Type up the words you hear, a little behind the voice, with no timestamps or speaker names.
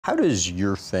How does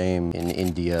your fame in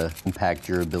India impact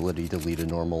your ability to lead a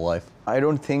normal life? I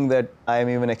don't think that I'm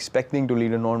even expecting to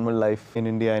lead a normal life in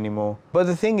India anymore. But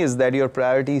the thing is that your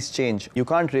priorities change. You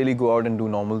can't really go out and do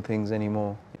normal things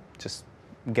anymore. Just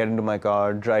get into my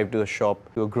car, drive to a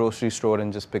shop, to a grocery store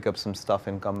and just pick up some stuff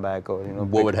and come back, or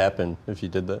What would happen if you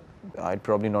did that? I'd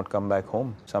probably not come back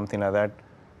home, something like that.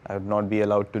 I would not be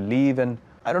allowed to leave, and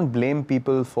I don't blame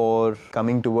people for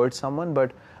coming towards someone,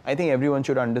 but I think everyone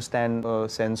should understand a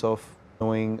sense of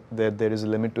knowing that there is a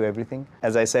limit to everything.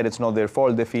 As I said, it's not their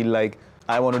fault. They feel like,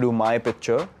 I want to do my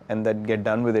picture and then get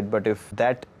done with it. But if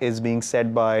that is being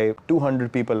said by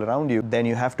 200 people around you, then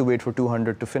you have to wait for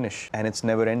 200 to finish, and it's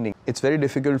never ending. It's very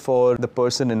difficult for the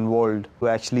person involved to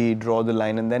actually draw the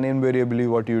line, and then invariably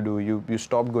what you do, you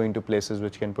stop going to places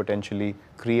which can potentially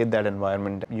create that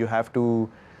environment. You have to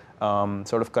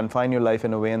sort of confine your life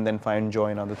in a way and then find joy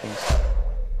in other things.